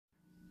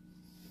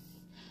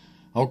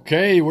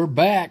Okay, we're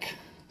back.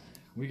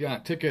 We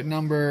got ticket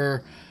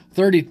number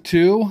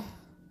 32.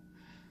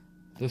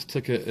 This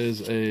ticket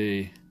is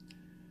a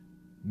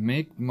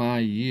Make My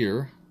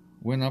Year.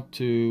 Went up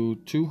to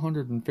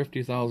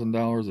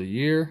 $250,000 a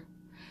year.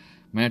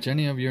 Match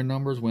any of your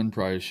numbers, win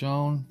prize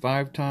shown.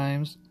 5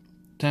 times,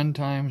 10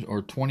 times,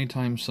 or 20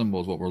 times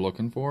symbol is what we're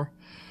looking for.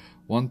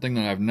 One thing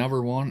that I've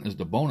never won is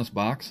the bonus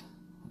box.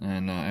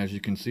 And as you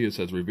can see, it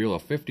says reveal a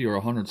 50 or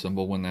 100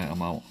 symbol, win that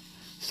amount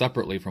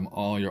separately from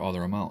all your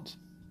other amounts.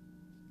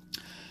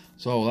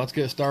 So let's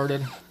get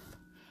started.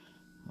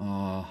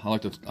 I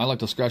like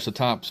to scratch the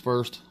tops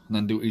first, and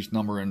then do each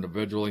number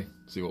individually.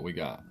 See what we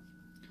got.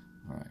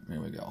 All right, here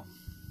we go.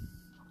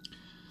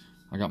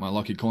 I got my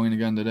lucky coin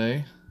again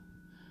today.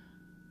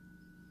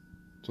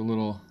 It's a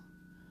little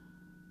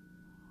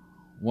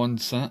 1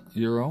 cent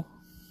euro.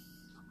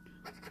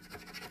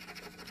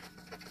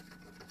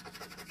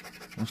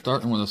 We're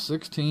starting with a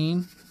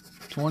 16,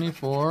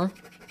 24,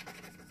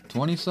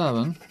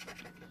 27,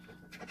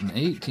 an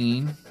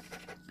 18,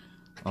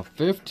 a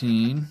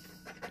 15,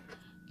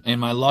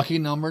 and my lucky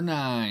number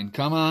 9.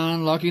 Come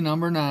on, lucky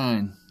number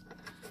 9.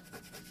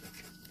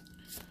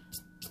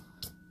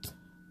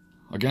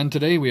 Again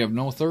today we have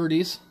no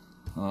 30s.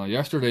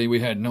 Yesterday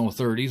we had no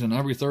 30s, and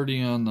every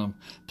 30 on the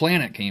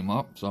planet came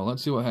up. So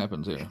let's see what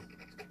happens here.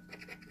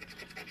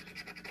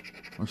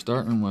 We're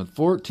starting with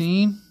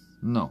 14.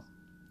 No.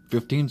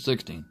 15,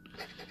 16.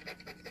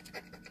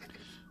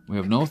 We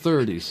have no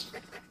 30s.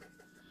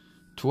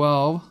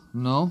 12.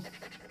 No.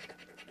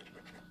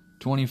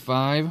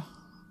 25.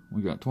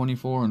 We got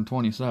 24 and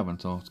 27,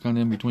 so it's kind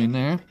of in between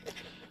there.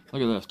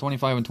 Look at this,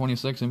 25 and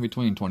 26 in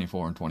between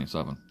 24 and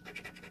 27.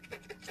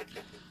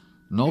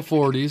 No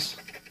 40s.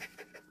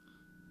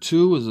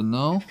 2 is a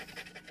no.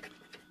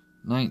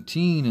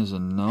 19 is a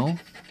no.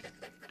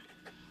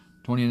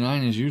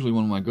 29 is usually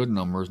one of my good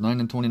numbers. 9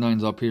 and 29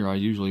 is up here. I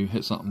usually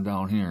hit something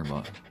down here,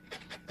 but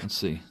let's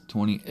see.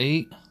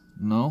 28,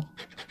 no.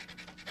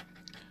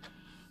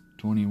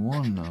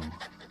 21, no.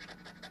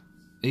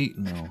 8,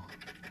 no.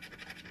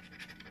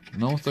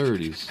 No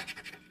 30s.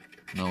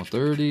 No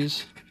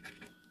 30s.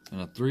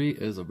 And a 3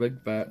 is a big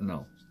fat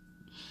no.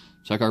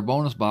 Check our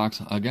bonus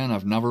box. Again,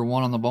 I've never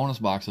won on the bonus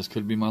box. This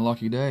could be my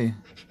lucky day.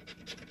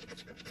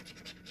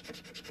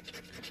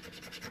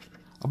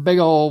 A big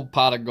old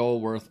pot of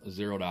gold worth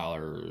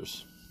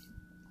 $0.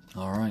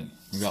 Alright,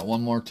 we got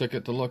one more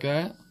ticket to look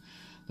at.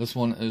 This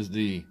one is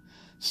the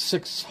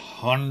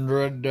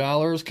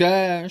 $600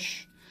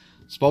 cash.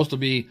 It's supposed to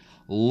be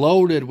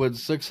loaded with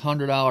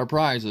 $600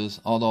 prizes,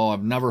 although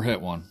I've never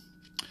hit one.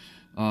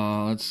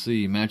 Let's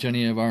see, match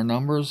any of our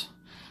numbers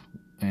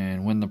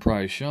and win the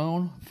prize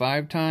shown.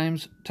 5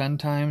 times, 10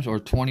 times, or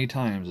 20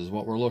 times is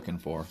what we're looking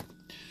for.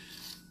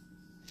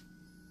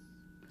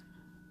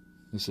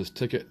 This is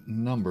ticket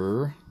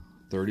number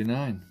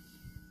 39.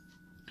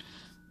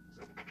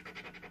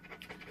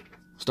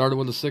 Started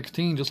with a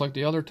 16, just like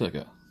the other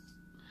ticket.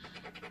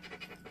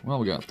 Well,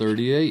 we got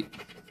 38,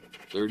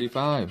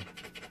 35,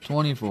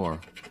 24,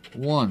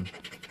 1,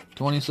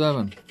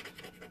 27,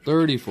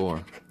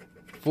 34,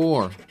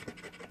 4,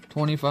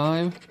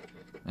 25,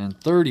 and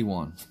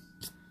 31.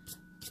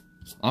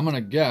 I'm going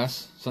to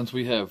guess, since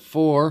we have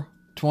 4,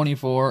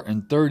 24,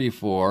 and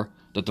 34,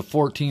 that the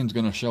 14 is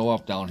going to show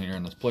up down here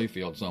in this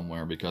playfield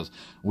somewhere because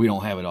we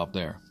don't have it up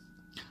there.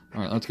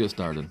 Alright, let's get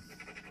started.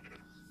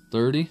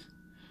 30.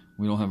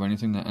 We don't have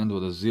anything that ends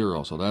with a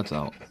 0, so that's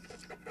out.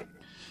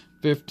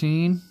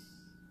 15.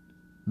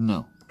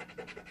 No.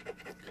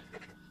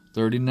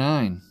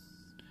 39.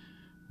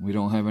 We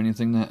don't have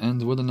anything that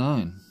ends with a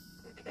 9.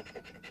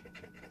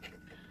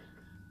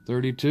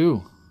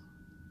 32.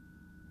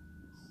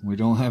 We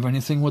don't have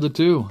anything with a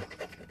 2.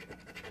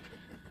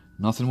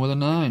 Nothing with a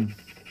 9.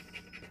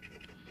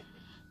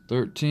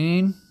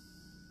 13.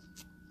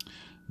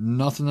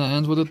 Nothing that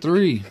ends with a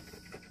 3.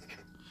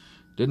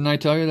 Didn't I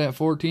tell you that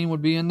 14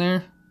 would be in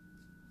there?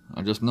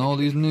 I just know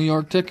these New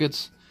York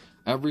tickets.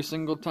 Every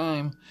single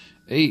time.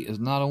 8 is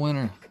not a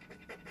winner.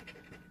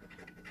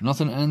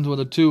 Nothing ends with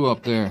a 2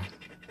 up there.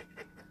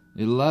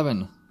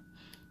 11.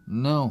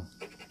 No.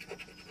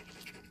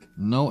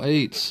 No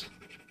 8s.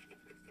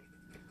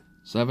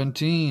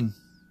 17.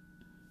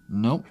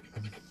 Nope.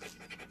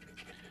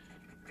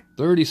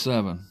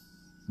 37.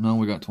 No,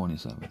 we got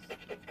 27.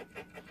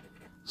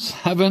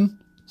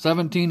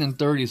 17, and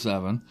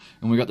 37,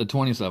 and we got the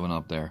 27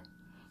 up there.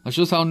 That's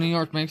just how New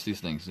York makes these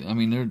things. I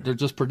mean, they're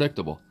just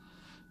predictable.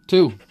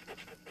 2.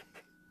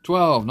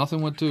 12.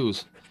 Nothing with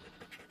 2s.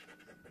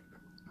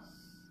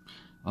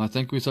 I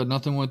think we said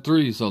nothing with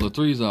 3s, so the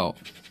 3's out.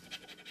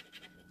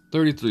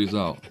 33's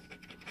out.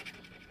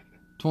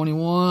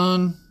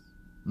 21.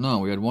 No,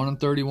 we had 1 and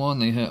 31.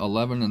 They hit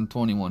 11 and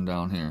 21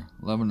 down here.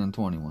 11 and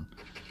 21.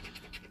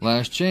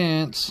 Last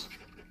chance.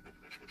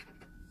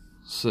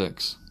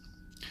 6.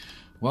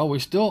 Well, we're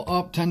still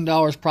up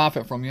 $10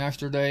 profit from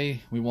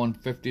yesterday. We won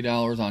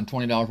 $50 on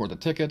 $20 worth of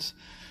tickets.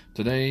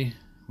 Today,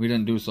 we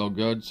didn't do so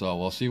good, so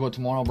we'll see what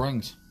tomorrow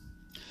brings.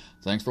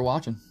 Thanks for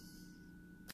watching.